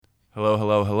Hello,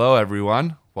 hello, hello,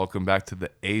 everyone. Welcome back to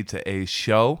the A to A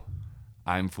show.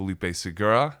 I'm Felipe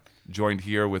Segura, joined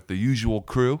here with the usual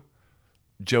crew,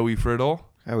 Joey Friddle,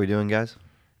 How are we doing, guys?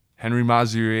 Henry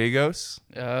Mazuriegos,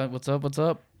 What's up? What's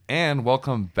up? and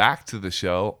welcome back to the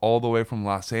show, all the way from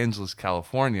Los Angeles,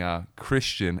 California,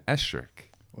 Christian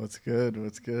Estrick. What's good?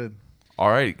 What's good?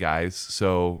 All right, guys.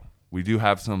 So we do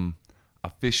have some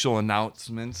official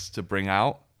announcements to bring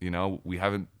out. You know, we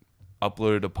haven't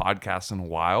uploaded a podcast in a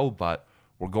while, but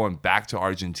we're going back to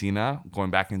Argentina,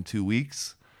 going back in 2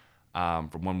 weeks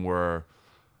from when we're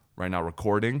right now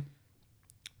recording.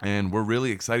 And we're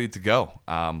really excited to go.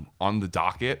 On the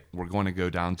docket, we're going to go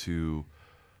down to,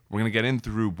 we're going to get in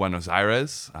through Buenos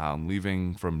Aires,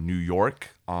 leaving from New York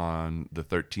on the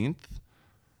 13th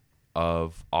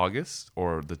of August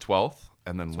or the 12th,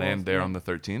 and then land there on the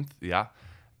 13th. Yeah.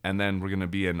 And then we're going to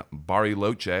be in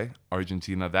Bariloche,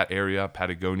 Argentina, that area,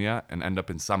 Patagonia, and end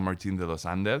up in San Martin de los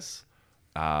Andes,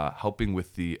 helping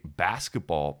with the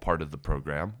basketball part of the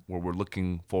program, where we're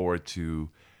looking forward to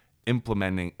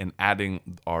implementing and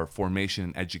adding our formation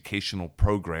and educational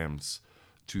programs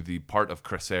to the part of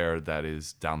Crecer that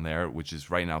is down there, which is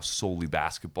right now solely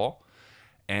basketball.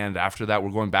 And after that,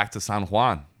 we're going back to San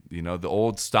Juan, you know, the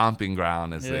old stomping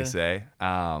ground, as they Yeah. say.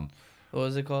 What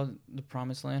was it called? The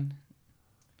Promised Land?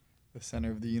 The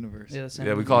center of the universe. Yeah, the center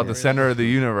Yeah, of we the call it the universe. center of the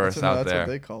universe That's what, out that's there. what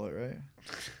they call it, right?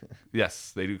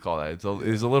 Yes, they do call that. It's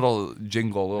a little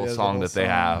jingle, a little Yeah, the song whole that they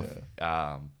song,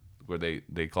 have, where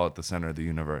they call it the center of the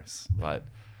universe. But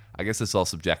I guess it's all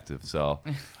subjective. So,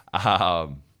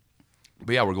 but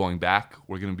yeah, we're going back.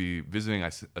 We're going to be visiting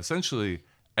essentially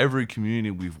every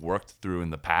community we've worked through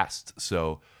in the past.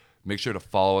 So make sure to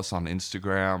follow us on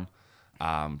Instagram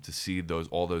to see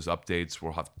all those updates.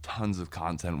 We'll have tons of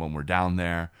content when we're down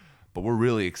there. But we're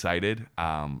really excited.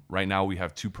 Right now, we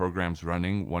have 2 programs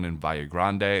running, one in Valle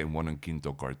Grande and one in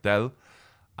Quinto Cuartel.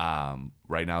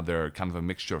 Right now, they're kind of a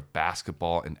mixture of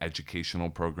basketball and educational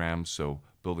programs, so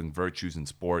building virtues in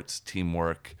sports,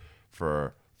 teamwork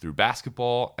through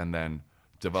basketball, and then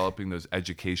developing those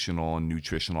educational and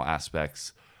nutritional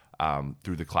aspects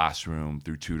through the classroom,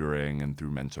 through tutoring, and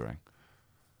through mentoring.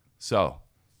 So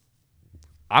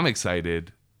I'm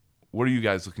excited. What are you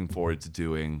guys looking forward to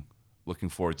doing? Looking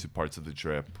forward to parts of the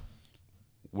trip.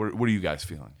 What are you guys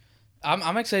feeling?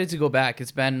 I'm excited to go back.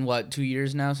 It's been 2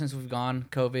 years now since we've gone.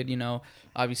 COVID,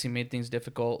 obviously made things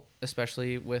difficult,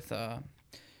 especially with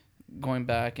going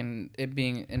back and it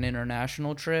being an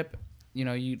international trip.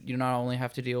 You not only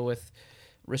have to deal with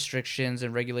restrictions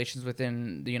and regulations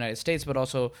within the United States, but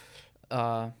also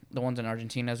the ones in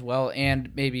Argentina as well, and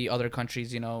maybe other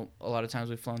countries. A lot of times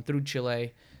we've flown through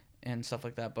Chile and stuff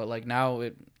like that. But like now,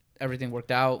 everything worked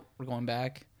out. We're going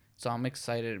back, so I'm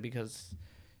excited because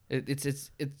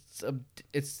it's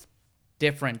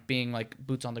different being like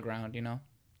boots on the ground.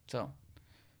 So,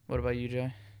 what about you,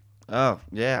 Jay? Oh,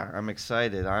 yeah, I'm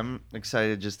excited. I'm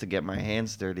excited just to get my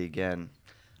hands dirty again.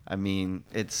 I mean,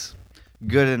 it's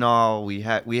good and all. We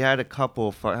had a couple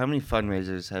of how many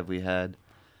fundraisers have we had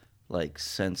like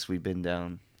since we've been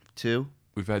down? 2?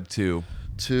 We've had 2.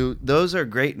 2. Those are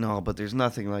great and all, but there's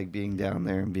nothing like being down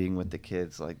there and being with the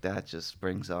kids. Like that just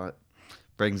brings out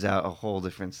a whole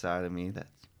different side of me that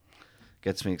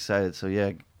gets me excited. So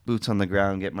yeah, boots on the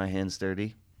ground, get my hands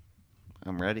dirty.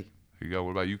 I'm ready. Here you go.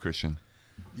 What about you, Christian?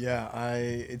 Yeah,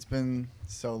 it's been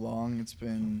so long. It's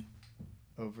been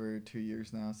over 2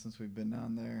 years now since we've been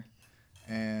down there.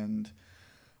 And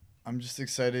I'm just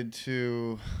excited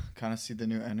to kind of see the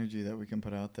new energy that we can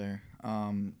put out there.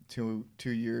 2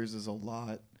 years is a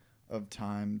lot of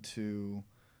time to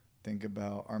think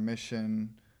about our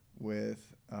mission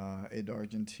with Aid to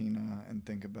Argentina and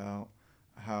think about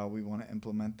how we want to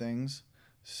implement things.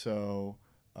 So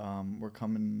we're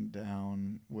coming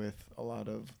down with a lot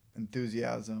of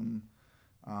enthusiasm.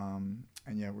 And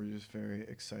yeah, we're just very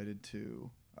excited to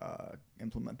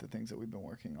implement the things that we've been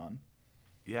working on.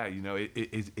 Yeah,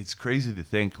 it's crazy to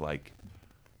think, like,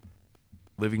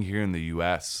 living here in the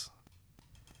U.S.,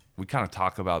 we kind of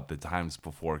talk about the times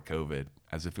before COVID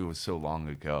as if it was so long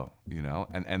ago,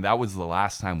 and that was the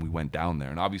last time we went down there.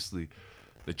 And obviously,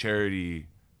 the charity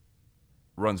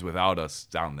runs without us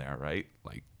down there, right?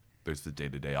 Like, there's the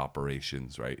day-to-day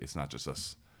operations, right? It's not just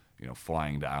us,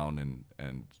 flying down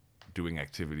and doing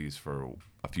activities for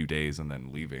a few days and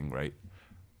then leaving, right?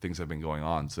 Things have been going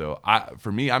on. So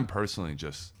for me, I'm personally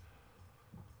just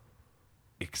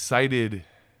excited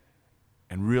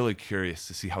and really curious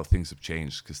to see how things have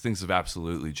changed, because things have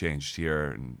absolutely changed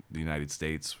here in the United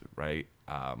States, right?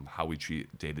 How we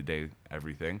treat day-to-day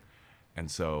everything. And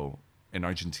so in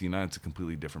Argentina, it's a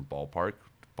completely different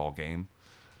ball game.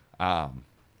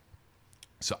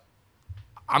 So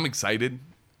I'm excited,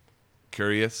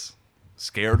 curious,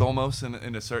 scared almost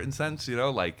in a certain sense, you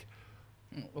know, like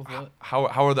Of what? how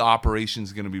are the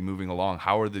operations going to be moving along?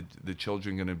 How are the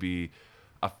children going to be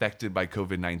affected by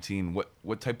COVID-19?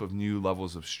 What type of new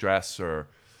levels of stress or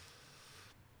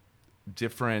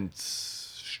different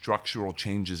structural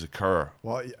changes occur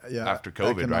Well, yeah. after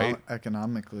COVID, right?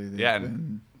 Economically, they've Yeah, and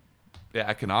been yeah,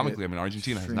 economically, hit I mean,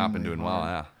 Argentina has not been extremely doing well.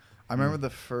 hard. Yeah. I remember the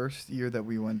first year that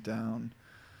we went down,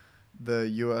 the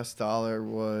U.S. dollar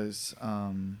was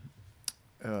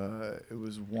it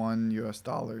was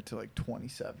 $1 to like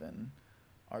 27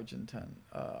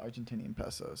 Argentinian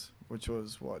pesos, which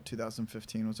was what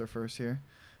 2015 was our first year.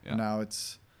 Yeah. Now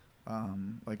it's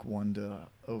like 1 to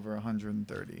over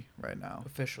 130 right now.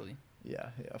 Officially. Yeah,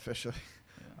 officially.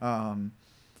 Yeah.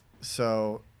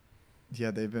 So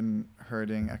yeah, they've been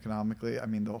hurting economically. I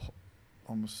mean,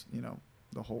 almost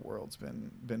the whole world's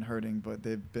been hurting, but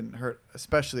they've been hurt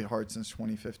especially hard since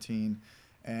 2015,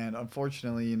 and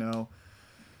unfortunately,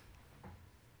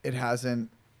 it hasn't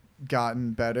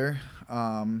gotten better.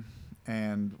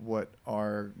 And what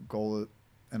our goal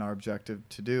and our objective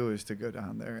to do is to go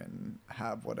down there and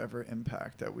have whatever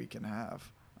impact that we can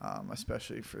have,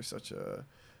 especially for such a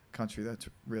country that's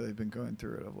really been going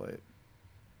through it of late.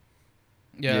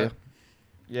 Yeah.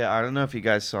 Yeah, I don't know if you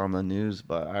guys saw on the news,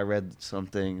 but I read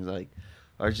something like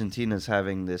Argentina's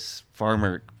having this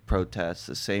farmer protest,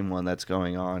 the same one that's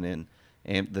going on in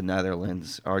the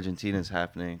Netherlands. Argentina's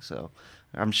happening, so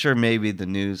I'm sure maybe the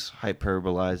news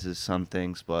hyperbolizes some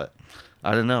things, but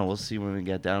I don't know. We'll see when we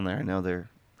get down there. I know they're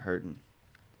hurting.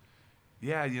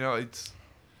 Yeah,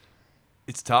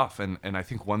 it's tough, and I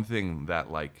think one thing that,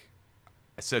 like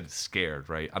I said, scared,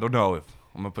 right? I don't know if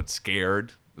I'm gonna put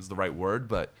scared is the right word,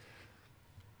 but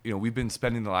we've been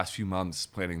spending the last few months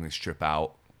planning this trip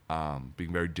out,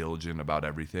 being very diligent about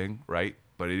everything, right?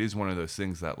 But it is one of those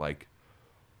things that, like,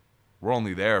 we're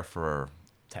only there for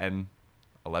 10,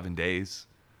 11 days,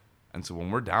 and so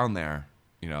when we're down there,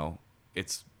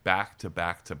 it's back to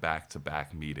back to back to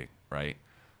back meeting, right?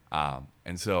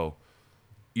 And so,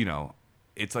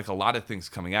 it's like a lot of things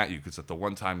coming at you, because at the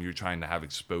one time you're trying to have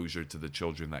exposure to the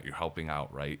children that you're helping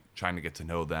out, right? Trying to get to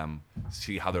know them,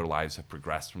 see how their lives have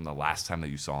progressed from the last time that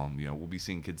you saw them. We'll be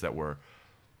seeing kids that were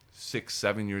 6,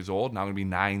 7 years old, now going to be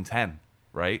 9, 10,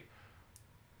 right?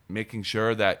 Making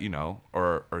sure that,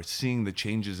 or seeing the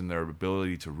changes in their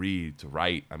ability to read, to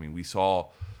write. I mean, we saw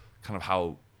kind of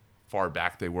how far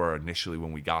back they were initially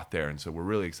when we got there. And so we're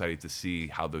really excited to see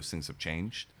how those things have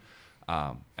changed.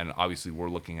 And obviously we're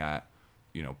looking at,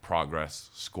 progress,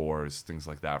 scores, things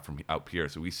like that from up here.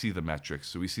 So we see the metrics.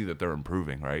 So we see that they're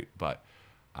improving, right? But,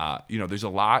 there's a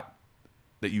lot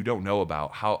that you don't know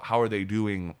about. How are they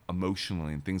doing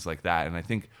emotionally and things like that? And I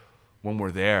think when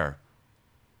we're there,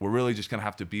 we're really just going to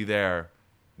have to be there,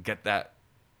 get that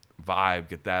vibe,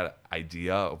 get that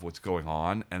idea of what's going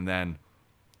on. And then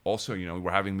also,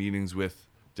 we're having meetings with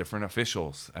different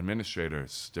officials,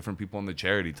 administrators, different people in the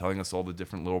charity, telling us all the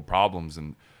different little problems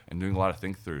and doing a lot of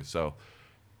think through. So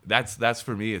that's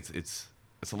for me, it's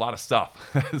a lot of stuff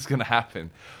that's going to happen.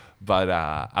 But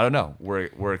I don't know.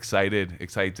 We're excited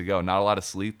to go. Not a lot of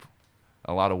sleep,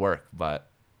 a lot of work, but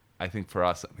I think for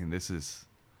us, I mean, this is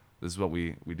what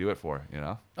we do it for,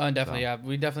 Oh, definitely, So. yeah.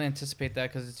 We definitely anticipate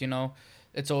that, because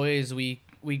it's always we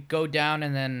go down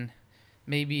and then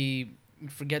maybe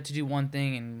forget to do one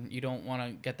thing, and you don't want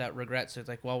to get that regret. So it's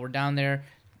like, well, we're down there,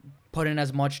 put in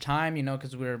as much time,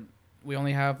 because we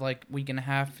only have like week and a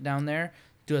half down there,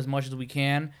 do as much as we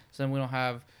can, so then we don't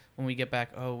have, when we get back,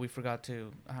 oh, we forgot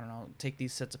to, I don't know, take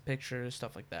these sets of pictures,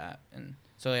 stuff like that. And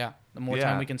so yeah, the more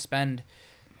time we can spend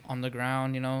on the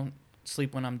ground,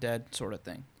 sleep when I'm dead, sort of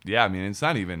thing. Yeah, I mean, it's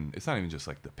not even just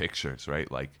like the pictures, right?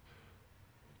 Like,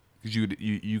 because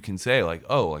you can say like,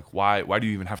 oh, like why do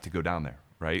you even have to go down there,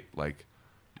 right? Like,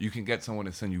 you can get someone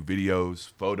to send you videos,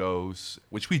 photos,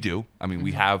 which we do. I mean,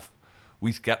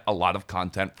 we get a lot of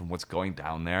content from what's going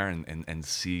down there and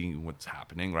seeing what's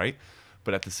happening, right?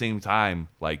 But at the same time,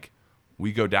 like,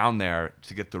 we go down there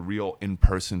to get the real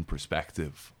in-person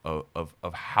perspective of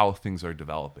how things are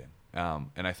developing.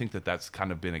 And I think that that's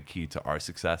kind of been a key to our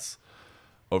success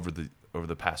over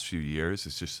the past few years.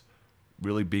 It's just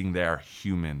really being there,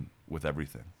 human with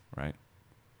everything, right?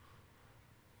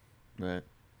 Right.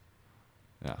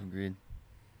 Yeah. Agreed.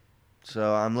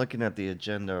 So I'm looking at the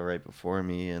agenda right before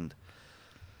me, and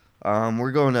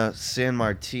we're going to San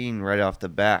Martin right off the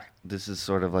bat. This is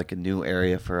sort of like a new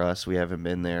area for us. We haven't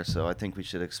been there, so I think we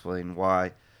should explain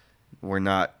why we're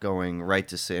not going right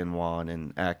to San Juan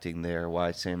and acting there.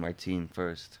 Why San Martin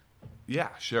first? Yeah,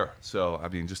 sure. So, I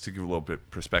mean, just to give a little bit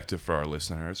perspective for our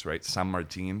listeners, right? San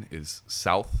Martin is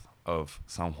south of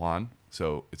San Juan,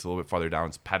 So it's a little bit farther down.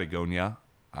 It's Patagonia.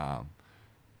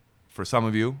 For some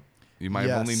of you, you might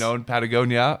have only Yes. known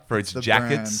Patagonia for its the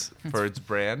jackets, for its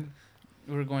brand.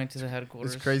 We're going to the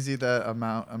headquarters. It's crazy that a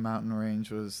mountain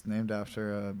range was named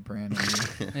after a brand.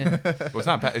 Yeah. Well, it's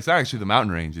not actually the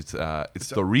mountain range. It's the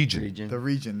region. The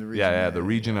region. Yeah, the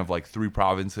region of like 3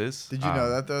 provinces. Did you know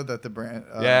that though? That the brand.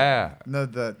 Yeah. No,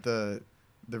 that the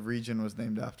region was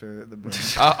named after the brand.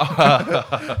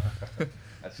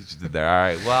 That's what you did there. All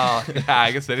right. Well, yeah,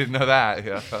 I guess I didn't know that.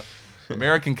 Yeah.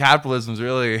 American capitalism's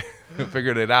really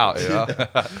figured it out. You know?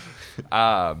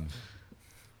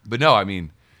 But no, I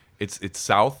mean, it's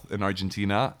south in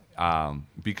Argentina.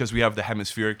 Because we have the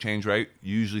hemispheric change, right?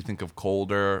 You usually think of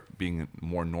colder being in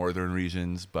more northern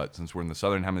regions, but since we're in the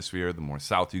southern hemisphere, the more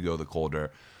south you go, the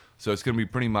colder. So it's going to be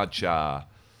pretty much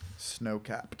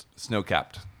Snow-capped.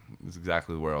 snow-capped. Is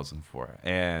exactly the word I was looking for.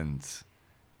 And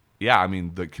yeah, I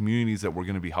mean, the communities that we're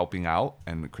going to be helping out,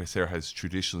 and Crecer has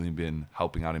traditionally been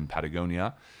helping out in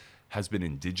Patagonia, has been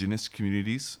indigenous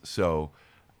communities. So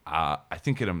I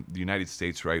think in the United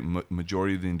States, right,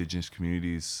 majority of the indigenous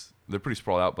communities, they're pretty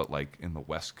sprawled out, but like in the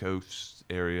West Coast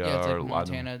area, Yeah, it's or like a lot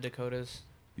Montana, Dakotas.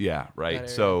 yeah, that right. area.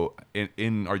 So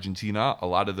in Argentina, a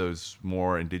lot of those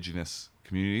more indigenous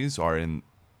communities are in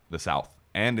the south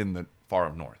and in the far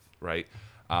up north, right?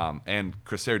 And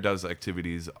Crecer does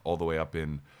activities all the way up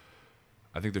in,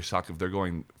 I think they're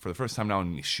going for the first time now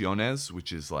in Misiones,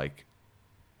 which is like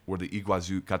where the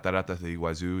Iguazu, Cataratas de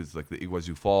Iguazu is like the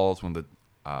Iguazu Falls, one of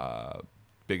the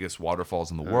biggest waterfalls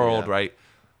in the world, yeah. right?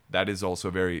 That is also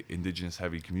very indigenous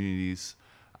heavy communities.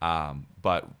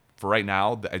 But for right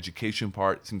now, the education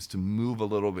part seems to move a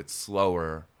little bit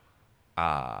slower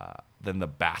than the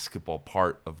basketball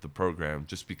part of the program,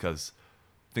 just because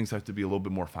things have to be a little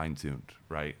bit more fine-tuned,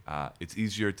 right? It's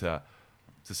easier to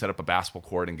set up a basketball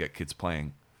court and get kids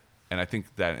playing. And I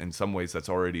think that in some ways that's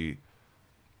already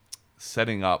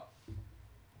setting up,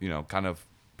 kind of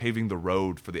paving the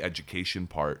road for the education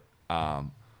part.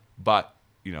 But,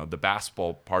 the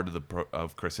basketball part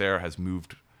of Crecer has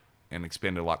moved and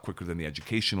expanded a lot quicker than the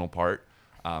educational part.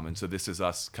 And so this is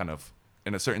us kind of,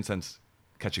 in a certain sense,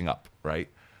 catching up, right?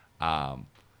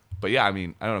 But yeah, I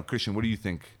mean, I don't know, Christian, what do you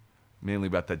think mainly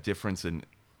about that difference in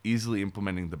easily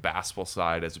implementing the basketball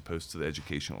side as opposed to the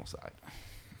educational side?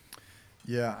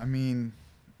 Yeah, I mean,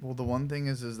 well, the one thing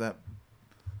is that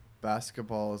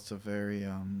basketball is a very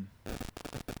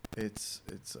it's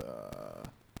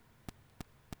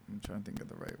I'm trying to think of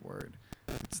the right word.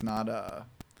 It's not a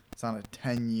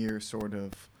 10-year sort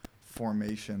of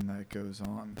formation that goes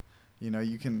on.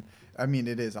 You can, I mean,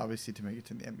 it is obviously to make it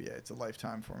to the NBA. It's a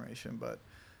lifetime formation, but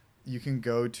you can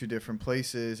go to different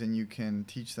places and you can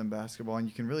teach them basketball, and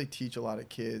you can really teach a lot of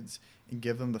kids and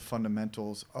give them the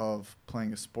fundamentals of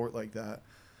playing a sport like that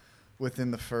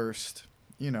within the first,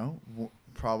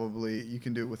 probably you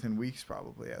can do it within weeks,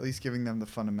 probably, at least giving them the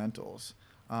fundamentals.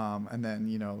 And then,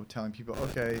 telling people,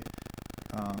 okay,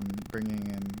 bringing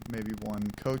in maybe one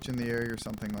coach in the area or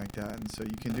something like that. And so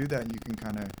you can do that, and you can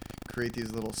kind of create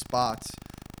these little spots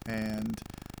and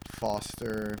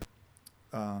foster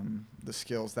the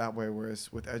skills that way.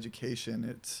 Whereas with education,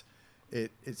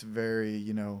 it's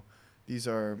very, these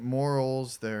are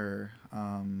morals.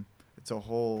 It's a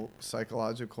whole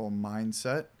psychological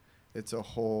mindset. It's a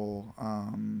whole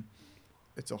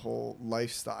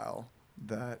lifestyle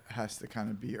that has to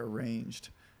kind of be arranged,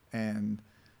 and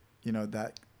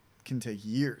that can take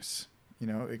years.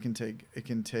 It can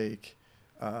take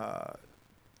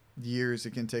years.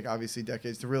 It can take obviously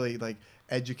decades to really like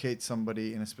educate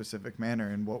somebody in a specific manner.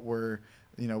 And what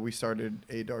we started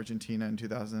Aid Argentina in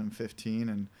 2015,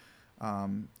 and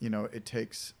it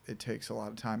takes a lot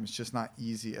of time. It's just not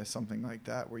easy as something like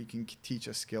that where you can teach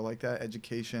a skill like that.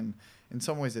 Education, in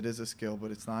some ways, it is a skill,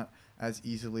 but it's not as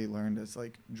easily learned as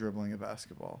like dribbling a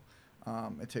basketball.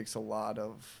 It takes a lot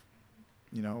of,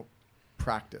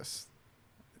 practice,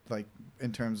 like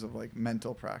in terms of like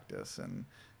mental practice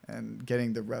and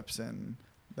getting the reps in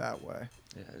that way.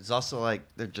 Yeah, it's also like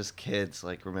they're just kids.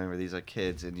 Like, remember, these are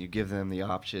kids, and you give them the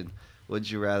option. Would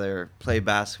you rather play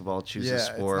basketball, choose a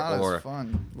sport, it's not or as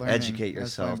fun educate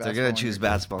as playing yourself? They're going basketball to choose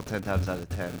when you're a kid. basketball 10 times out of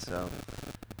 10. So,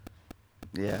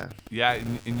 yeah. Yeah,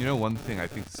 and one thing I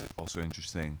think is also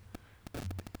interesting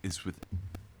is with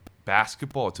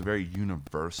basketball, it's a very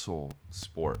universal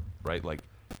sport, right? Like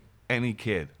any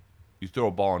kid, you throw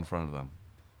a ball in front of them,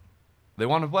 they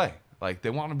want to play. Like they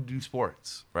want to do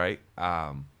sports, right?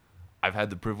 I've had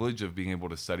the privilege of being able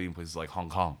to study in places like Hong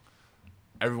Kong.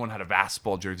 Everyone had a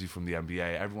basketball jersey from the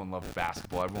NBA. Everyone loved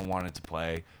basketball. Everyone wanted to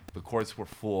play. The courts were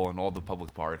full in all the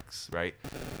public parks, right?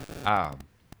 But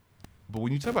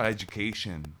when you talk about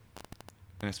education,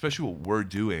 and especially what we're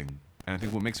doing, And I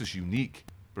think what makes us unique,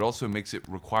 but also makes it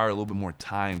require a little bit more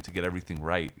time to get everything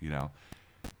right,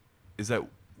 is that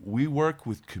we work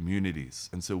with communities.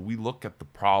 And so we look at the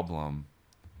problem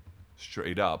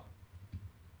straight up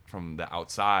from the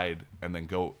outside and then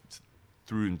go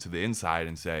through into the inside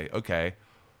and say, okay,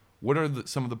 what are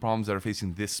some of the problems that are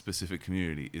facing this specific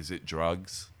community? Is it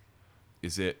drugs?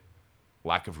 Is it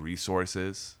lack of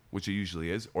resources, which it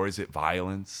usually is? Or is it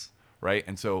violence, right?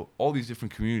 And so all these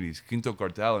different communities, Quinto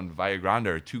Cartel and Valle Grande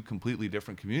are two completely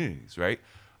different communities, right?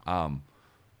 And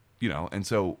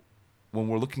so when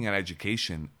we're looking at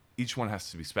education, each one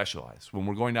has to be specialized. When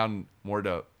we're going down more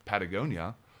to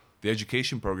Patagonia, the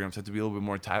education programs have to be a little bit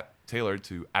more tailored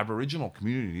to Aboriginal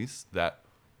communities that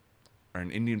are in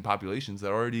Indian populations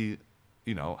that already,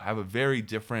 have a very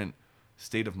different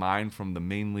state of mind from the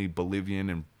mainly Bolivian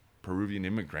and Peruvian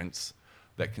immigrants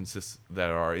that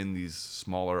are in these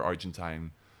smaller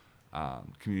Argentine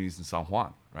communities in San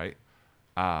Juan, right?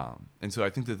 And so I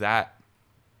think that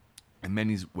in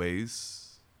many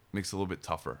ways makes it a little bit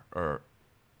tougher, or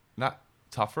not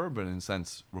tougher, but in a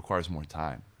sense requires more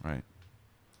time, right?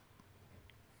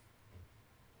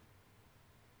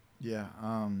 Yeah,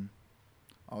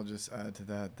 I'll just add to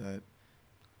that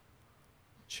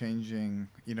changing,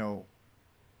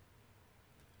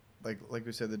 like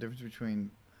we said, the difference between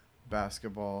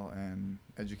basketball and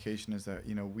education is that,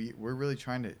 we're really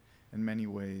trying to, in many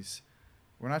ways,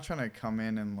 we're not trying to come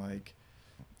in and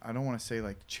I don't want to say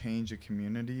change a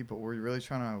community, but we're really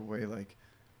trying to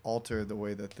alter the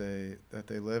way that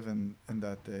they live and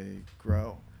that they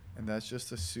grow. And that's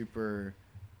just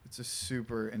it's a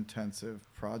super intensive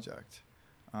project.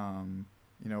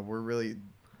 We're really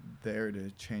there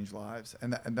to change lives.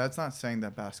 And that's not saying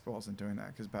that basketball isn't doing that,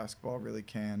 because basketball really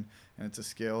can, and it's a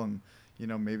skill. And,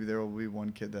 maybe there will be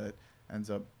one kid that ends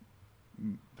up,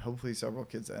 hopefully several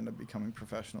kids that end up becoming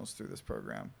professionals through this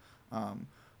program.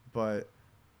 But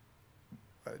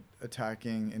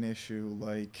attacking an issue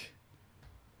like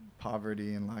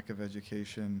poverty and lack of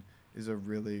education is a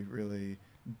really, really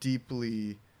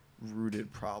deeply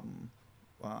rooted problem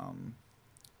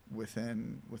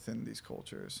within these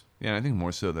cultures. Yeah, and I think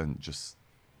more so than just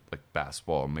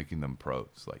basketball and making them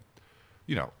pros.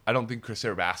 I don't think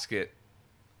Crusader basket.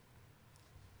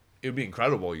 It would be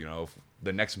incredible, if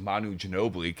the next Manu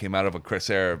Ginobili came out of a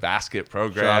Crusader basket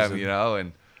program,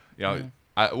 Drazen.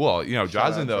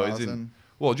 Drazen though Drazen. isn't.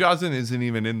 Well, Drazen isn't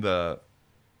even in the.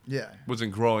 Yeah.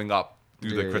 Wasn't growing up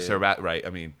through the Crusader right?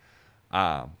 I mean,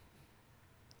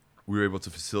 we were able to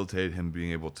facilitate him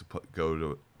being able to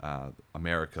go to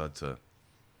America to,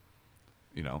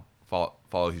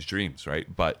 follow his dreams,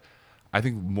 right? But I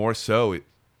think more so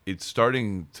it's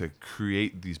starting to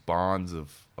create these bonds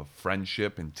of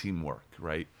friendship and teamwork,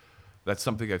 right? That's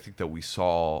something I think that we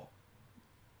saw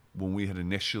when we had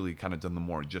initially kind of done the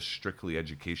more just strictly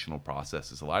educational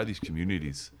processes. A lot of these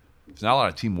communities, there's not a lot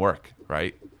of teamwork,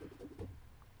 right?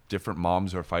 Different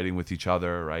moms are fighting with each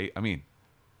other, right? I mean,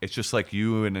 it's just like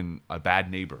you and a bad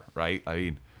neighbor, right? I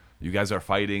mean, you guys are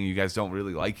fighting. You guys don't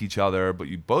really like each other, but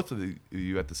both of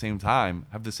you at the same time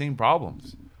have the same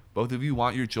problems. Both of you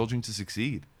want your children to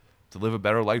succeed, to live a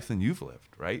better life than you've lived,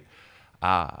 right?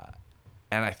 And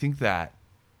I think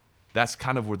that's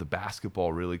kind of where the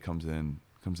basketball really comes in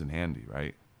handy,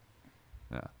 right?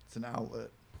 Yeah. It's an outlet.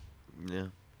 Yeah.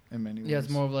 In many ways. Yeah, it's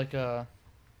more of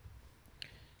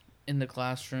in the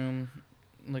classroom,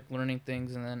 learning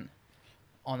things, and then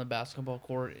on the basketball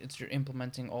court, you're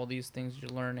implementing all these things you're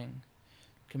learning,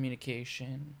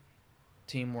 communication,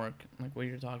 teamwork, like what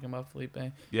you're talking about, Felipe.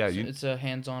 Yeah, so it's a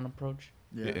hands-on approach.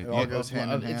 Yeah, it all goes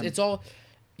hand in hand. It's all,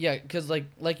 yeah, because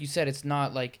like you said, it's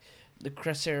not like the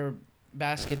Crusader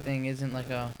basket thing isn't like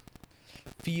a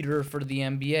feeder for the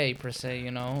NBA per se,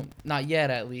 not yet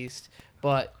at least,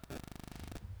 but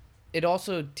it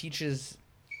also teaches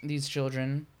these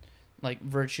children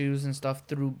virtues and stuff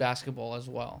through basketball as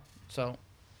well. So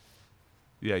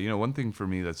yeah, one thing for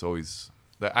me that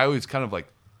I always kind of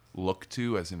look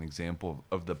to as an example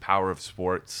of the power of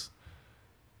sports,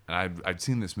 and I'd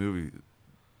seen this movie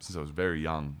since I was very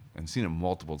young and seen it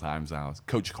multiple times now. It's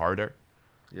Coach Carter.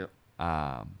 Yep.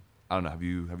 I don't know. Have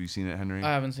you seen it, Henry?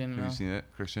 I haven't seen it. Have you seen it,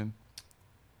 Christian?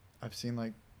 I've seen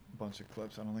a bunch of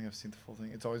clips. I don't think I've seen the full thing.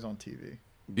 It's always on TV.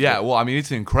 Yeah, well, I mean, it's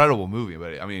an incredible movie,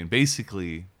 but I mean,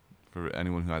 basically, for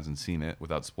anyone who hasn't seen it,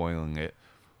 without spoiling it,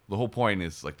 the whole point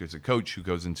is there's a coach who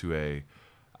goes into a,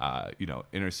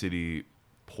 inner city,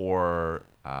 poor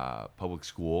public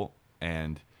school,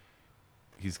 and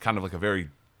he's kind of a very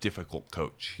difficult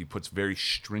coach. He puts very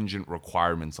stringent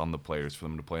requirements on the players for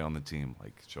them to play on the team,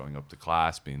 like showing up to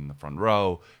class, being in the front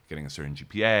row, getting a certain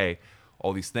GPA,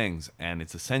 all these things. And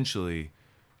it's essentially,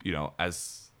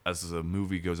 as as the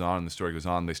movie goes on and the story goes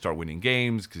on, they start winning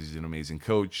games because he's an amazing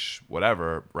coach,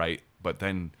 whatever, right? But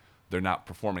then they're not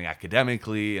performing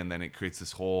academically, and then it creates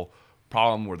this whole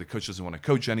problem where the coach doesn't want to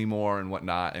coach anymore and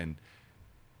whatnot. And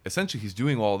essentially, he's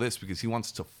doing all this because he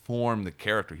wants to form the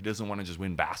character. He doesn't want to just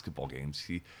win basketball games.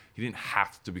 He didn't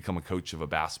have to become a coach of a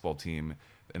basketball team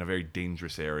in a very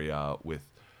dangerous area with,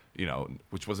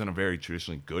 which wasn't a very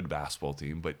traditionally good basketball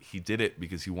team, but he did it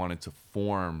because he wanted to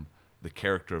form the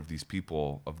character of these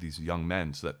people, of these young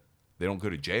men, so that they don't go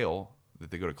to jail,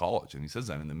 that they go to college. And he says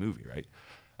that in the movie, right?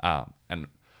 And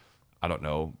I don't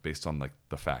know, based on like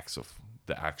the facts of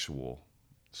the actual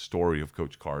story of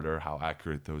Coach Carter, how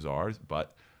accurate those are,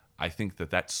 but I think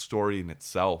that story in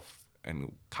itself,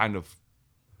 and kind of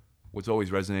what's always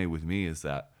resonated with me, is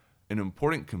that an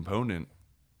important component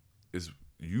is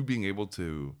you being able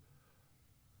to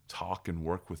talk and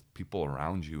work with people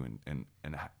around you and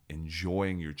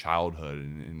enjoying your childhood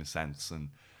in a sense, and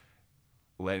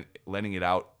letting it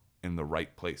out in the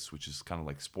right place, which is kind of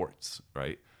like sports,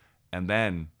 right? And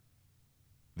then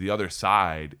the other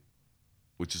side,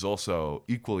 which is also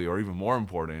equally or even more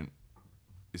important,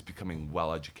 is becoming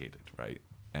well educated, right?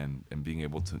 And being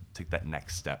able to take that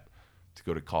next step to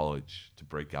go to college, to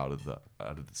break out of the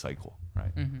cycle,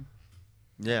 right? Mm-hmm.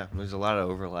 Yeah, there's a lot of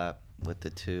overlap with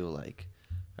the two. Like,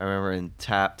 I remember in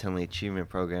TAP, Tenley Achievement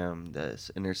Program,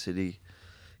 this inner city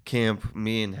camp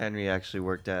me and Henry actually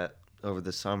worked at over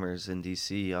the summers in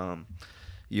DC.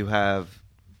 You have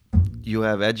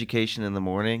education in the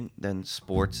morning, then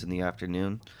sports in the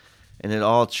afternoon, and it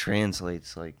all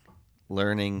translates, like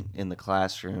learning in the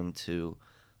classroom to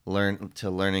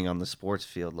learning on the sports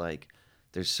field. Like,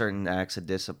 there's certain acts of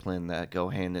discipline that go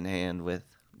hand in hand with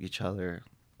each other,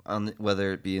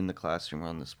 whether it be in the classroom or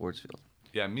on the sports field.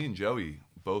 Yeah, me and Joey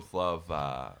both love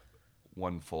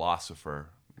one philosopher.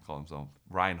 We call himself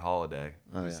Ryan Holiday,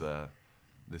 who's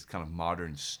this kind of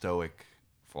modern Stoic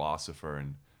philosopher,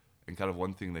 and kind of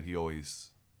one thing that he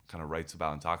always kind of writes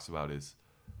about and talks about is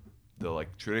the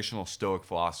like traditional Stoic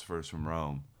philosophers from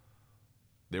Rome.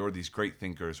 They were these great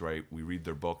thinkers, right? We read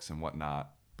their books and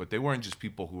whatnot, but they weren't just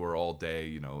people who were all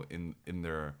day, in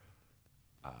their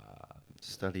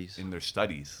studies. In their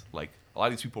studies. Like, a lot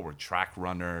of these people were track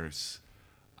runners,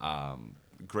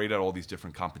 great at all these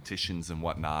different competitions and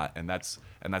whatnot, and that's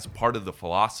part of the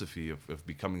philosophy of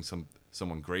becoming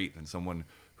someone great and someone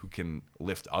who can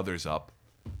lift others up,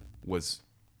 was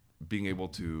being able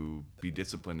to be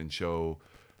disciplined and show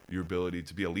your ability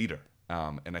to be a leader.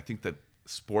 And I think that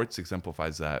sports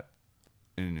exemplifies that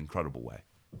in an incredible way,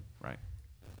 right?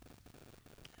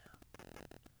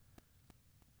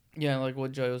 Yeah, like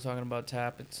what Joey was talking about,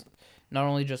 TAP. It's not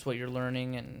only just what you're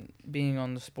learning and being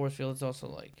on the sports field, it's also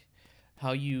like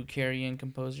how you carry and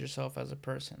compose yourself as a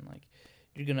person. Like,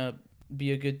 you're gonna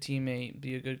be a good teammate,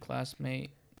 be a good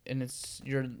classmate, and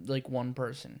you're like one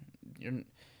person.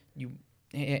 You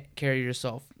carry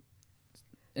yourself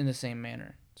in the same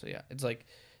manner. So yeah, it's like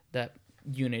that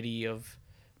unity of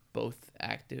both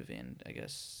active and, I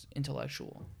guess,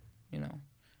 intellectual,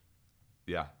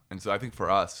 Yeah. And so I think for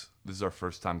us, this is our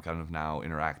first time kind of now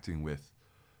interacting with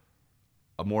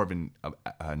a more of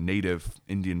a native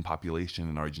Indian population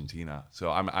in Argentina.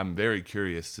 So I'm very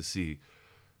curious to see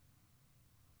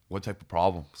what type of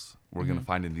problems we're going to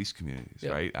find in these communities,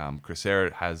 right? Chris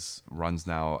Air runs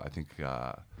now, I think,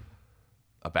 a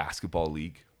basketball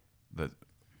league that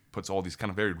puts all these kind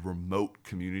of very remote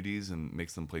communities and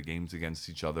makes them play games against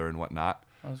each other and whatnot.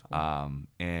 That's cool.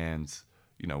 And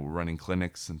we're running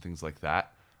clinics and things like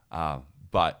that.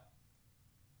 But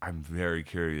I'm very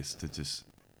curious to just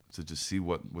see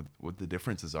what the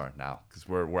differences are now, because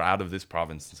we're out of this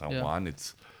province in San Juan.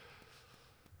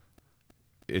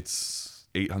 It's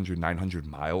 800, 900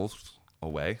 miles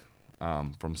away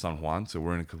from San Juan, so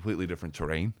we're in a completely different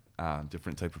terrain,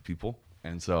 different type of people,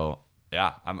 and so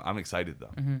yeah, I'm excited though.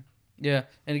 Mm-hmm. Yeah,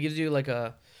 and it gives you like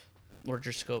a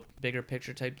larger scope, bigger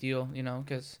picture type deal,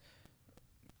 because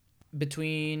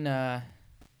between Villa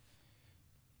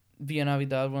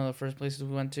Navidad, one of the first places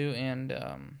we went to, and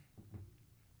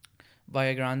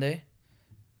Valle Grande,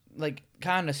 like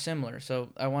kind of similar. So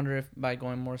I wonder if by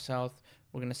going more south,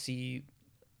 we're gonna see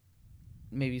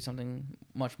maybe something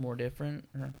much more different,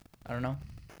 or I don't know.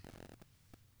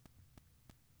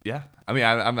 Yeah, I mean,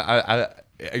 I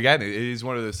again, it is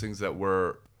one of those things that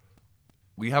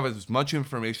we have as much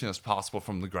information as possible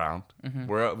from the ground. Mm-hmm.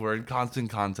 We're in constant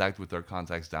contact with our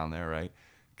contacts down there, right?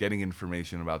 Getting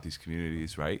information about these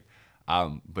communities, right?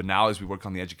 But now as we work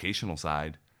on the educational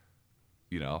side,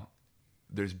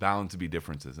 there's bound to be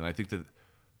differences, and I think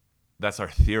that's our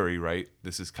theory, right?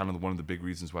 This is kind of one of the big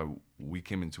reasons why we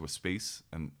came into a space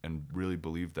and really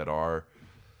believe that our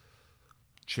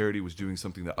charity was doing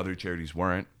something that other charities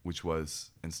weren't, which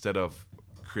was instead of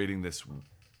creating this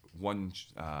one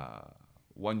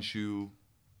one shoe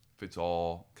fits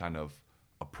all kind of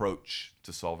approach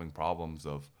to solving problems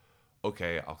of,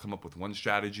 okay, I'll come up with one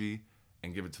strategy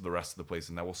and give it to the rest of the place,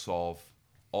 and that will solve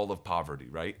all of poverty,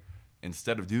 right?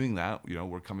 Instead of doing that,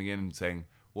 we're coming in and saying,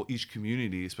 well, each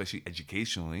community, especially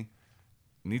educationally,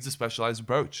 needs a specialized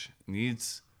approach,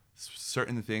 needs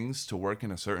certain things to work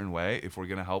in a certain way if we're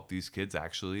going to help these kids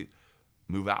actually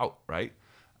move out, right?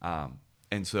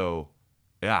 And so,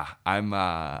 yeah,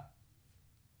 I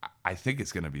think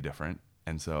it's going to be different,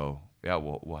 and so yeah,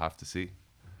 we'll have to see.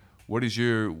 What is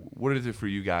it for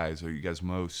you guys? Are you guys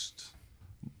most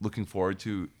looking forward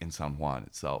to in San Juan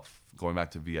itself? Going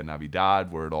back to Villa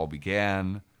Navidad, where it all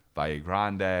began, Valle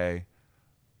Grande,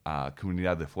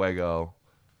 Comunidad de Fuego.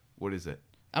 What is it?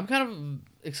 I'm kind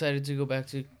of excited to go back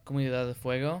to Comunidad de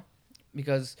Fuego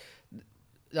because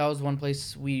that was one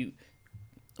place we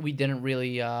didn't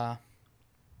really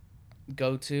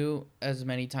go to as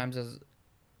many times as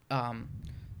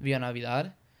Villa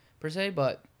Navidad per se,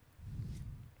 but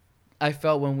I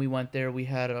felt when we went there we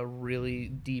had a really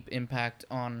deep impact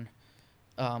on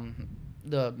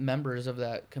the members of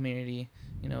that community.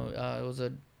 It was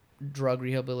a drug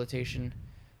rehabilitation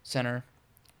center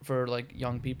for like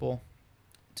young people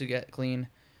to get clean.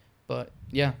 But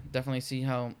yeah, definitely see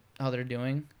how they're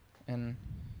doing, and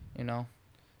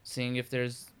seeing if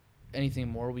there's anything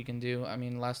more we can do. I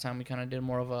mean, last time we kind of did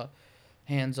more of a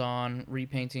hands-on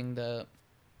repainting the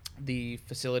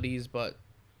facilities, but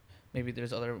maybe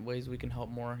there's other ways we can help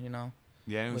more.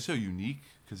 Yeah, and it was so unique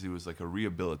because it was like a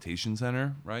rehabilitation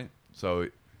center, right? So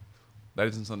that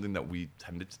isn't something that we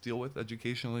tended to deal with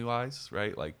educationally wise,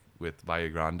 right? Like with Valle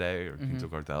Grande or Quinto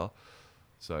Cartel.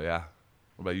 So yeah.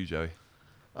 What about you, Joey?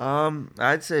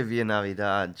 I'd say Via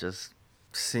Navidad, just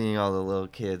seeing all the little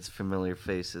kids, familiar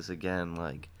faces again.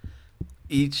 Like,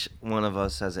 each one of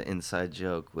us has an inside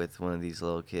joke with one of these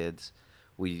little kids.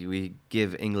 We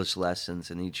give English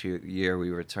lessons, and each year we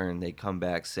return, they come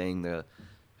back saying the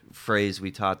phrase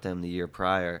we taught them the year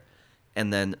prior,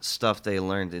 and then stuff they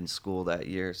learned in school that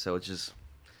year. So it's just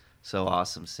so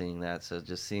awesome seeing that. So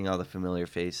just seeing all the familiar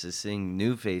faces, seeing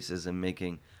new faces, and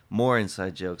making more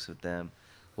inside jokes with them,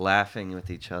 laughing with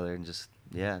each other, and just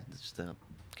a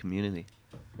community.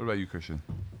 What about you, Christian?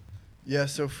 Yeah,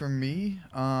 so for me,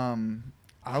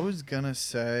 I was gonna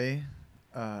say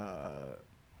Via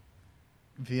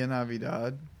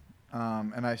Navidad,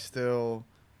 and I still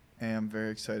am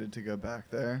very excited to go back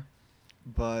there.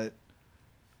 But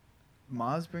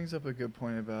Maz brings up a good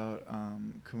point about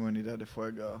Comunidad de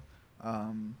Fuego,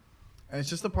 and it's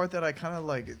just the part that I kind of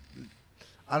like.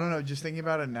 I don't know. Just thinking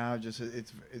about it now, just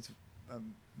it's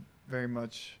very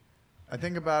much. I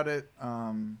think about it.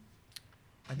 I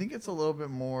think it's a little bit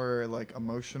more like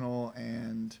emotional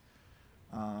and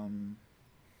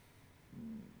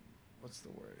what's the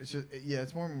word? It's just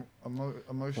it's more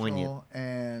emotional Poignant.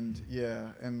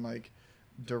 and like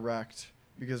direct,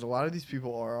 because a lot of these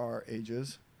people are our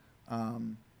ages,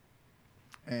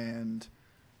 and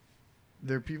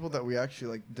they're people that we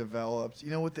actually like developed.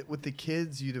 With the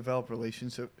kids, you develop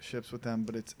relationships with them,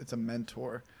 but it's a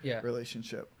mentor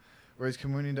relationship. Whereas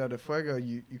Comunidad de Fuego,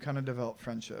 you kind of develop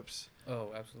friendships.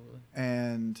 Oh, absolutely.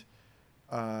 And,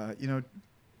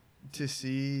 to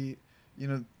see,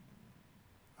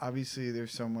 obviously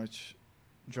there's so much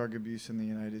drug abuse in the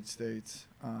United States,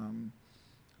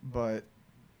 but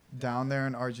down there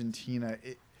in Argentina,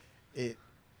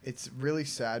 it's really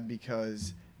sad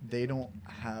because they don't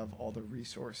have all the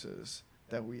resources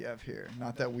that we have here.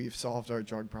 Not that we've solved our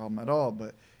drug problem at all,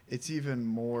 but it's even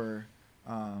more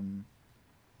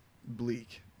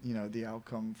bleak, the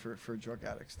outcome for drug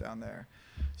addicts down there.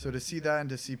 So to see that, and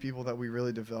to see people that we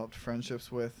really developed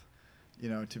friendships with,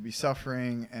 to be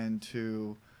suffering, and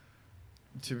to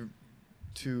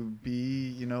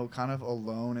be, kind of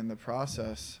alone in the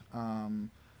process,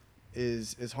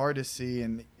 is hard to see.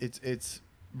 And it's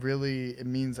really, I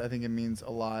think it means a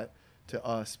lot to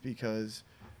us, because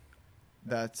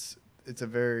it's a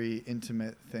very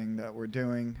intimate thing that we're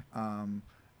doing.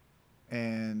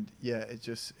 And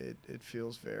it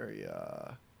feels very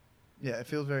it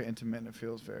feels very intimate, and it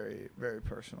feels very, very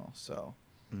personal. So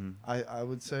I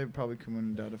would say probably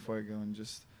Comunidad de Fuego, and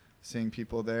just seeing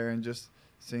people there, and just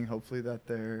seeing hopefully that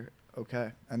they're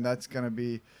okay. And that's going to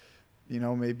be,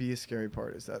 maybe a scary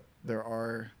part, is that there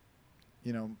are,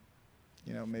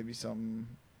 maybe some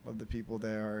of the people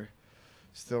there are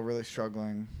still really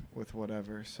struggling with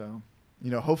whatever. So,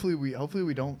 hopefully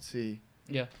we don't see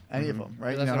any of them,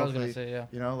 right? That's what I was gonna say. Yeah.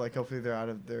 Hopefully they're out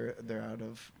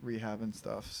of rehab and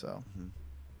stuff. So.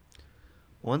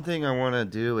 One thing I want to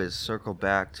do is circle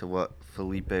back to what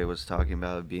Felipe was talking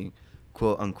about, being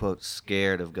quote unquote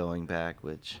scared of going back,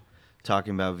 which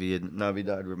talking about Via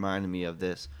Navidad reminded me of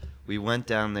this. We went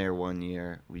down there one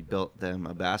year. We built them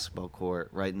a basketball court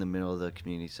right in the middle of the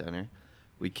community center.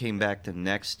 We came back the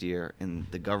next year, and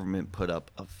the government put up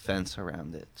a fence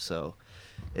around it. So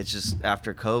it's just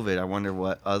after COVID, I wonder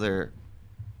what other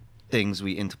things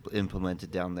we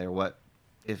implemented down there. What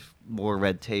if more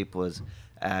red tape was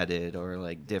added, or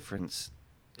like different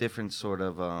sort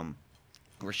of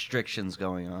restrictions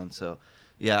going on. So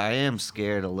yeah, I am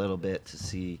scared a little bit to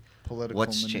see Political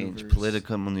what's changed, maneuvers.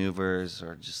 political maneuvers,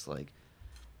 or just like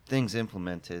things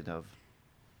implemented of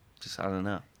just I don't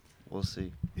know. We'll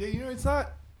see. Yeah, it's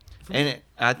not.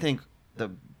 I think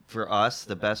for us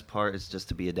the best part is just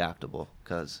to be adaptable,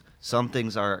 because some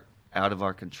things are out of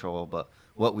our control, but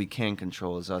what we can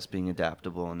control is us being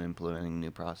adaptable and implementing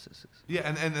new processes. Yeah,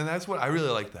 and that's what I really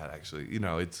like that actually.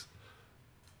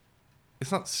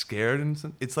 It's not scared in a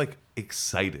sense. It's like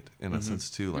excited in a sense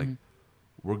too. Like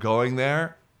we're going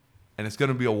there, and it's going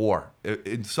to be a war.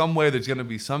 In some way, there's going to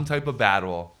be some type of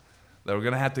battle that we're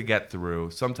going to have to get through,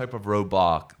 some type of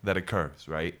roadblock that occurs,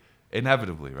 right?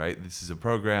 Inevitably, right? This is a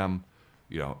program,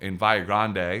 in Valle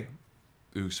Grande,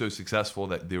 it was so successful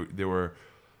that there were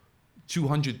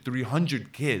 200,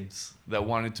 300 kids that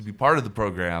wanted to be part of the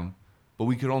program, but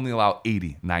we could only allow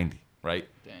 80, 90, right?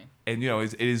 Dang. And,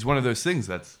 it is one of those things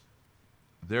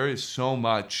there is so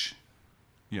much,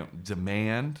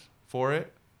 demand for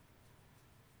it.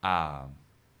 And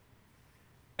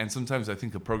sometimes I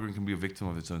think a program can be a victim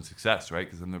of its own success, right?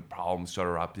 Because then the problems start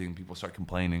erupting, people start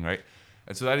complaining, right?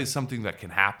 And so that is something that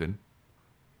can happen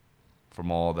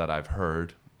from all that I've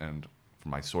heard and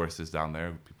from my sources down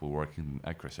there, people working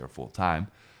at Corsair full time.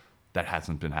 That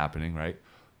hasn't been happening, right?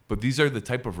 But these are the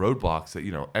type of roadblocks that,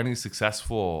 any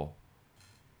successful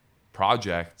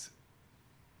project,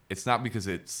 it's not because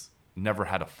it's never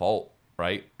had a fault,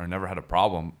 right? Or never had a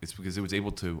problem. It's because it was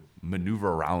able to maneuver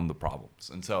around the problems.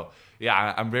 And so,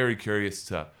 yeah, I'm very curious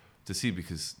to see,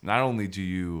 because not only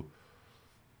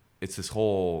it's this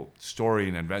whole story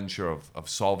and adventure of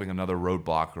solving another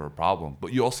roadblock or a problem,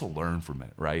 but you also learn from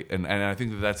it, right? And I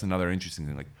think that's another interesting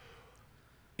thing. Like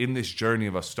in this journey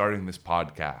of us starting this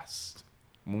podcast,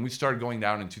 when we started going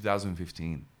down in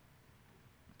 2015,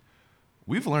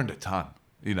 we've learned a ton,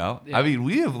 Yeah. I mean,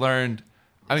 we have learned.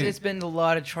 It's been a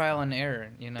lot of trial and error,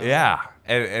 Yeah,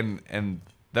 and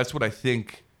that's what I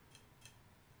think.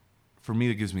 For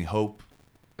me, it gives me hope,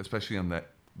 especially on the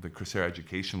Corsair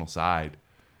educational side,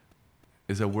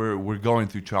 is that we're going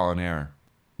through trial and error,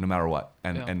 no matter what,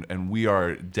 and we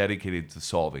are dedicated to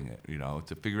solving it.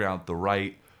 To figure out the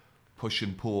right push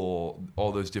and pull,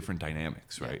 all those different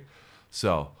dynamics, right?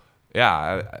 So,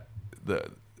 yeah,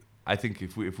 I think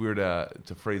if we were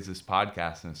to phrase this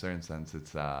podcast in a certain sense,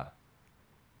 it's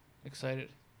excited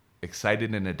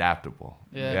and adaptable.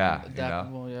 Yeah,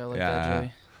 adaptable. I like that,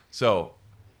 Jay. So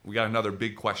we got another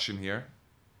big question here.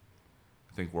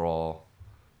 I think we're all,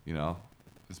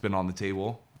 it's been on the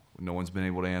table. No one's been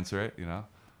able to answer it.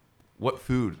 What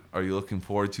food are you looking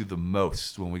forward to the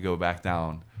most when we go back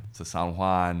down to San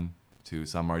Juan, to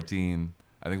San Martin?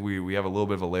 I think we have a little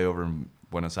bit of a layover in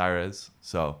Buenos Aires.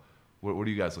 So what are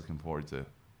you guys looking forward to?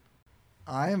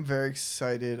 I am very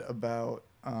excited about,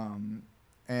 and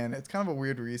it's kind of a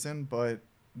weird reason, but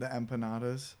the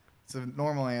empanadas. It's a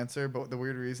normal answer, but the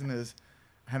weird reason is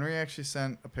Henry actually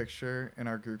sent a picture in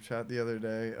our group chat the other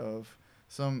day of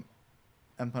some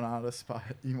empanada spot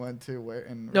you went to where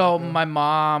in No, Rockville. my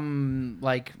mom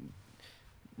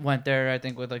went there, I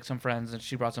think, with some friends, and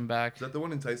she brought some back. Is that the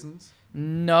one in Tyson's?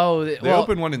 No, They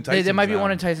opened one in Tyson's. There might be now.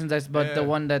 one in Tyson's, but the Yeah.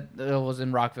 one that was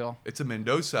in Rockville. It's a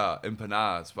Mendoza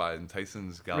empanada spot in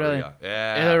Tyson's Galleria. Really?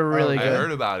 Yeah. They're really I good.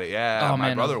 heard about it. Yeah. Oh, My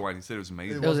man, brother went. He said it was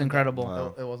amazing. It was incredible.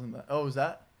 Wow. It wasn't that. Oh, was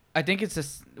that? I think it's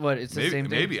it's the maybe, same thing.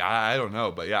 maybe I don't know,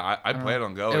 but yeah, I don't plan know.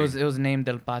 on going. It was named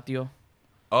El Patio.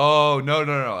 Oh no!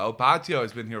 El Patio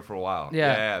has been here for a while.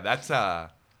 Yeah. That's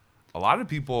a lot of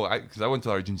people. Because I went to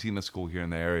Argentina school here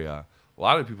in the area. A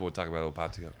lot of people would talk about El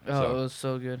Patio. Oh, it was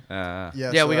so good. Yeah.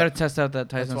 Yeah, Yeah, so we got to that- test out that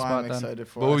That's Tyson why spot I'm then. excited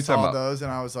for. What were I we saw talking about? those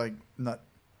and I was like, not.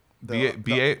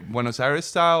 Buenos Aires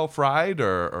style fried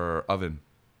or oven?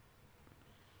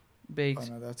 Oh Baked.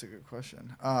 no, that's a good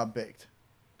question. Baked.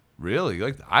 Really?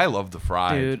 I love the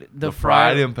fried. Dude, the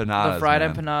fried empanadas. The fried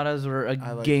man. empanadas were a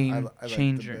I like game the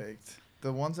changer. baked.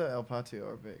 The ones at El Patio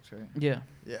are baked, right? Yeah.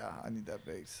 Yeah, I need that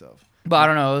baked stuff. But I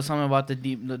don't know. It was something about the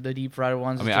deep fried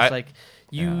ones. I It's mean, just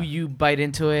yeah. you bite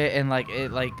into it and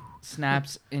it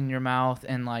snaps in your mouth,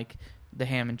 and the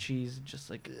ham and cheese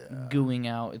just gooing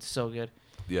out. It's so good.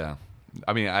 Yeah.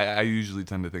 I mean, I usually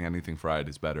tend to think anything fried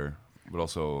is better but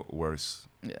also worse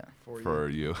Yeah. for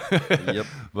you. Yep.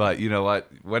 But you know what?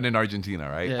 When in Argentina,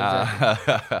 right?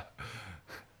 Yeah,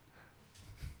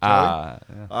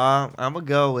 Yeah. I'm gonna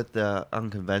go with the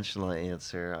unconventional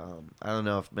answer. I don't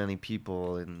know if many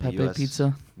people in the Pepe U.S.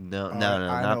 pizza. No, Oh, no,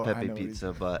 I not know Pepe what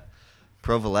Pizza, but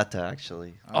Provoletta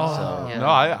actually. Oh, So, yeah. No,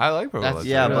 I like That's- Provolone.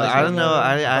 yeah, really but I don't good. know.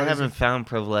 I What is haven't it? found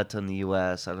Provoletta in the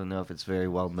U.S. I don't know if it's very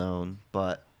well known,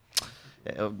 but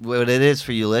what it is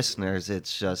for you listeners,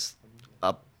 it's just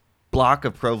a block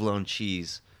of provolone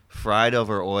cheese fried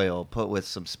over oil, put with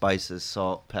some spices,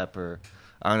 salt, pepper.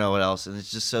 I don't know what else, and it's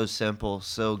just so simple,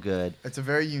 so good. It's a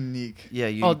very unique. Yeah,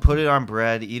 you Oh, put it on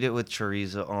bread, eat it with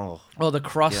chorizo. Oh, Oh, the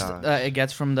crust Gosh. it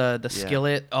gets from the Yeah.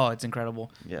 skillet. Oh, it's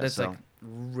incredible. Yeah, That's so- like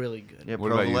really good. yeah,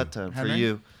 What about you? Provoletta for Henry?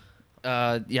 you.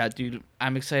 Yeah, dude,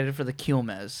 I'm excited for the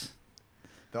Quilmes.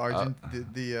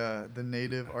 The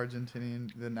native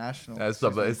Argentinian, the national. It's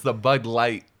excuse me. it's the Bud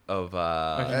Light of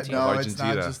Argentina. No, Argentina.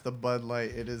 it's not just the Bud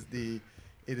Light. It is the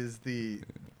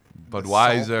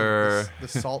Budweiser. the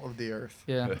salt of the earth.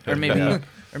 Yeah, or maybe Yeah.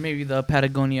 or maybe the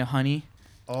Patagonia honey.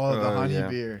 Oh, the Oh, honey yeah.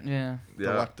 beer. Yeah,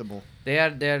 Yeah. Delectable. they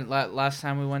had last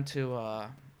time we went to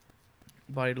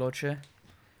Bariloche,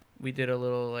 we did a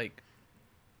little like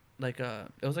it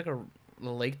was like a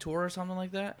lake tour or something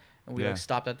like that, and we Yeah. like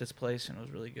stopped at this place and it was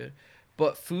really good.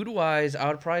 But food wise, I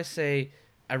would probably say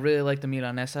I really like the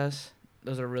milanesas.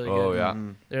 Those are really Oh good. yeah,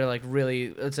 Mhm. They're like really,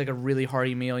 it's like a really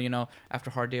hearty meal, you know, after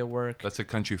a hard day of work. that's a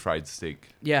country fried steak.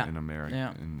 Yeah. in America,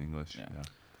 Yeah. in English. Yeah. Yeah.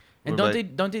 And What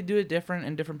don't they do it different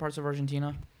in different parts of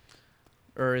Argentina,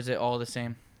 or is it all the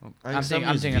same? I I'm think thinking- some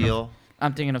I'm use thinking of- veal.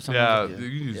 I'm thinking of something. Yeah, Yeah. you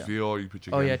can use Yeah. veal. You put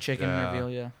chicken. Oh yeah, chicken or veal.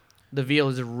 Yeah, the veal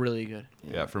is really good.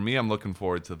 Yeah, for me, I'm looking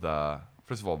forward to the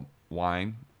first of all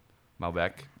wine,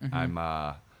 Malbec. Mhm.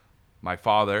 I'm my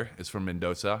father is from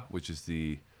Mendoza, which is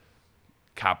the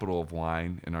capital of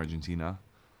wine in Argentina.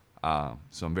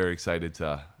 So I'm very excited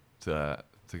to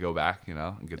go back, you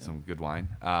know, and get some good wine.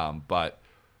 But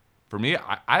for me,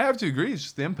 I have to agree, it's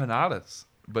just the empanadas.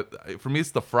 But for me, it's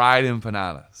the fried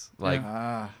empanadas. Like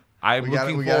I'm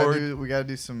looking forward. We gotta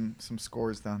do some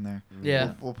scores down there.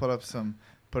 Yeah. We'll put up some.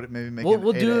 Make We'll- an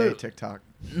we'll A do- to A TikTok.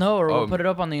 No, or Oh. we'll put it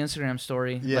up on the Instagram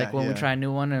story, Yeah, like when we yeah. try a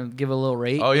new one and give a little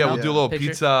rate. Oh you yeah, know? we'll do a little Picture.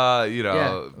 pizza, you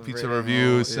know, Yeah. pizza Rating,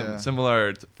 review, yeah.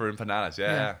 similar for empanadas.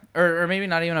 Yeah, Or maybe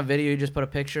not even a video. You just put a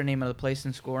picture, name of the place,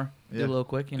 and score. Do Yeah. a little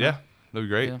quick, you know. yeah, that'd be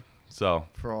great. Yeah. So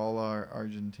For all our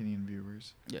Argentinian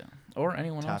viewers. Yeah. Or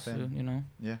anyone Tap else, in. you know.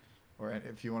 Or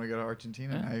if you want to go to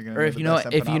Argentina, Yeah. now you're gonna Or know if the you know, best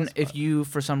if you empanada if spot. you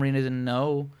for some reason didn't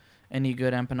know any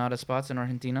good empanada spots in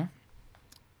Argentina,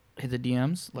 hit the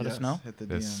DMs. Let us Yes, know. Hit the DMs.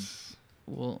 this,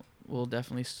 We'll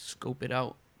definitely scope it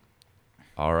out.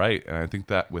 all right, and I think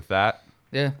that with that,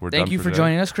 Yeah. We're Thank done you for for today.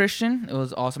 joining us, Christian. It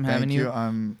was awesome having Thank you. you.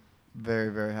 I'm very,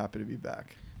 very happy to be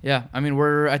back. Yeah. I mean,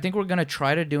 I think we're gonna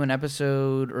try to do an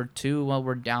episode or two while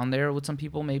we're down there with some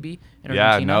people, maybe in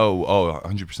yeah, Argentina. no,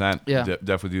 100%. Yeah.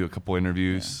 Definitely do a couple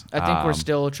interviews. I think we're Um,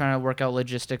 still trying to work out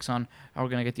logistics on how we're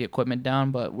gonna get the equipment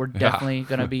down, but we're definitely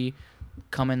gonna be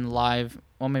coming live.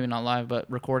 Well, maybe not live, but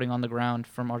recording on the ground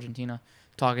from Argentina,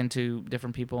 talking to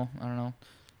different people. I don't know,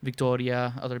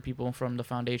 Victoria, other people from the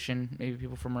foundation, maybe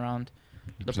people from around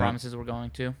the 100%. provinces we're going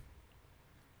to.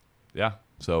 Yeah.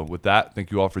 So with that,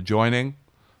 thank you all for joining.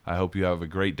 I hope you have a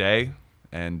great day,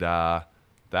 and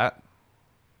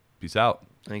peace out.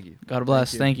 Thank you. God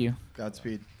bless. you. Thank you.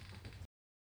 Godspeed.